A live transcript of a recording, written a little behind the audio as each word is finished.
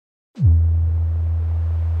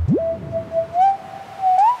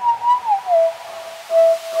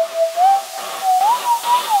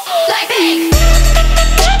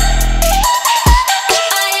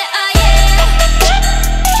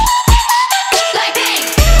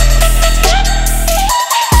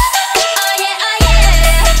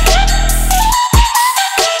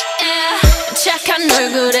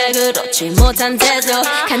못한 태도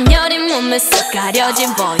간녀린 몸에 쏙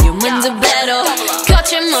가려진 볼륨은 두 배로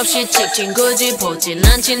거침없이 찍힌 굳이 보진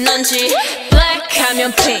않지 넌지 Black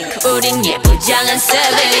하면 pink 우린 예쁘장한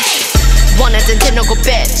savage 원하던 대놓고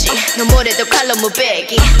뺐지 너무래도 칼로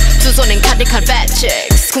무배기 두 손엔 가득한 fat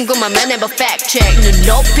chicks 궁금하면 해봐 fact check 눈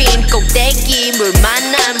높인 꼭대기 물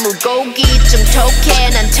만난 물고기 좀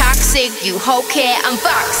톡해 난 toxic 유혹해 I'm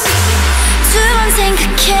foxy 두 번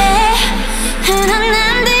생각해 흔한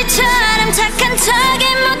남들처럼 착한 척이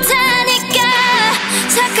못하니까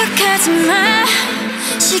착각하지 마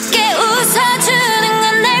쉽게 웃어주는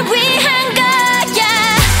건 날 위한 거야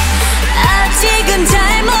아직은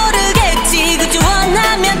잘 모르겠지 그저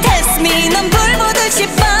원하면 test me 넌 불 보듯이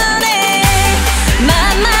뻔해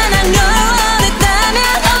만만한 걸 원했다면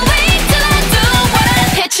I'll wait till I do what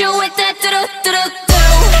I hit you with that 뚜루뚜루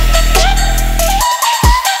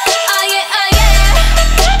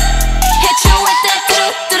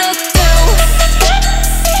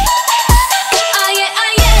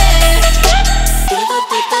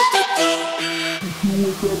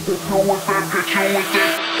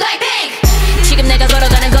지금 내가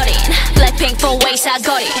걸어가는 거린 Blackpink 4-way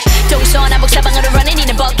사거리 동서남북 사방으로 running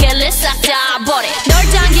이는 버킷리스트 싹 다 버려 널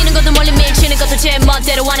당기는 것도 멀리 밀치는 것도 제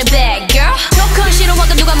멋대로 하는 bad girl 조금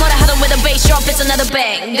싫어하고 누가 뭐라 하던 with a bass drop it's another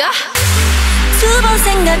banger 두 번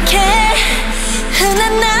생각해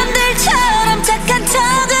흔한 남들처럼 착한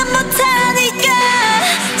척은 못하니까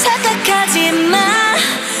착각하지 마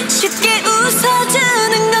쉽게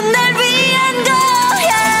웃어주는 건 날 위한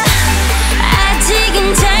거야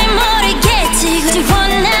아직은 잘 모르겠지 굳이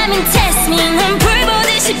원하면 test me 넌 불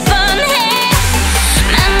보듯이 뻔해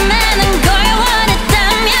만만한 걸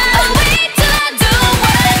원했다면 I'll wait till I do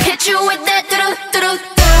what I hit you with that 뚜루뚜루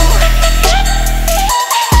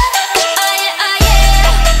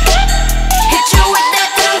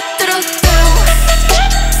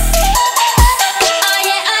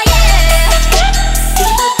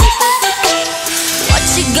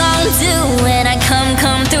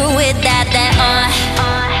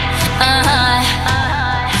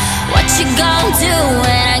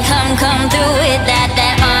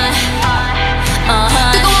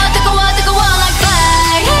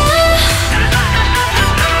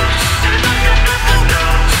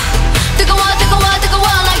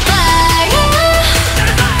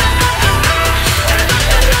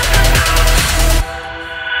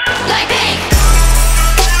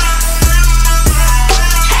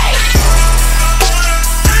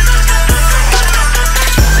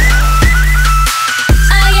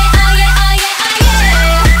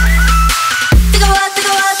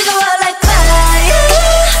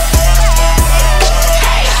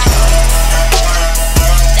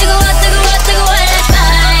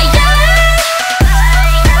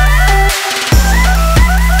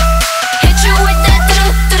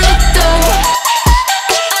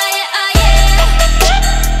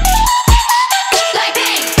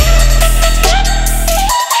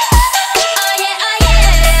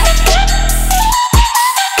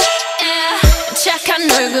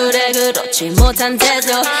못한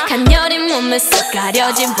태도 간녀린 몸에 쏙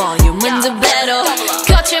가려진 볼륨은 두 배로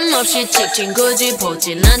거침없이 찍힌 굳이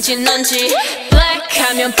보진 않지 넌지 Black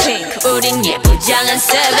하면 pink 우린 예쁘장한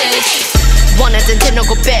savage 원하던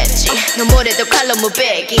대놓고 뺐지 너무래도 칼로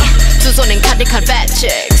무배기 두 손엔 가득한 fat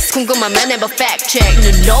chicks 궁금하면 해봐 fact check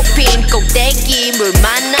눈 높인 꼭대기 물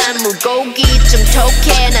만난 물고기 좀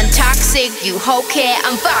톡해 난 toxic 유혹해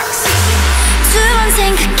I'm foxy 두 번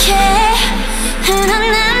생각해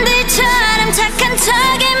흔한 남들처럼 착한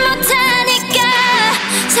척이 못하니까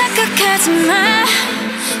착각하지 마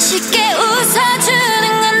쉽게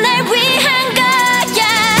웃어주는 건 날 위한 거야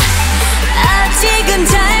아직은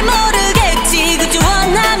잘 모르겠지 그저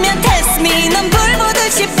원하면 test me 넌 불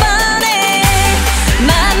보듯이 뻔해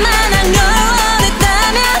만만한 걸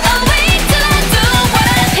원했다면 I'll wait till I do what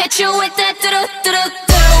I hit you with that 뚜루뚜루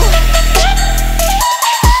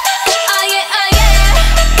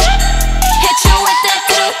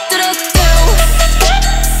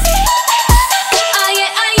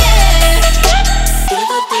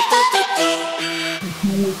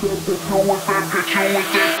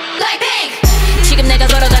지금 내가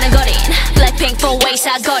걸어가는 거린 Blackpink 4-way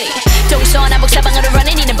사거리 동서남북 사방으로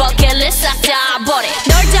running 이는 버킷리스트 싹 다 버려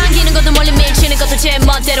널 당기는 것도 멀리 밀치는 것도 제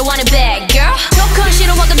멋대로 하는 bad girl 조금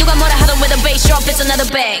싫어하고 누가 뭐라 하던 with a bass drop it's another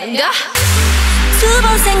banger 두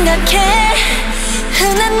번 생각해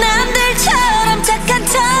흔한 남들처럼 착한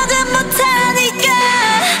척은 못하니까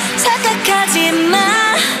착각하지 마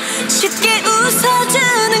쉽게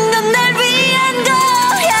웃어주는 건 날 위한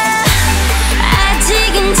거야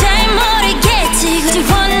아직은 잘 모르겠지 굳이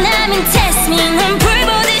원하면 test me 넌 불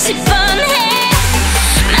보듯이 뻔해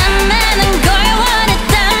만만한 걸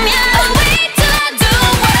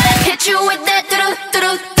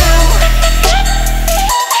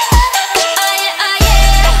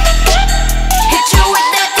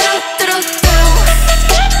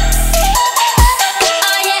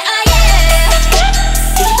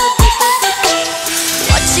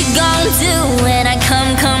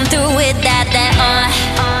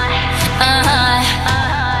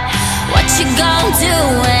gon'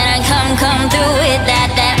 do when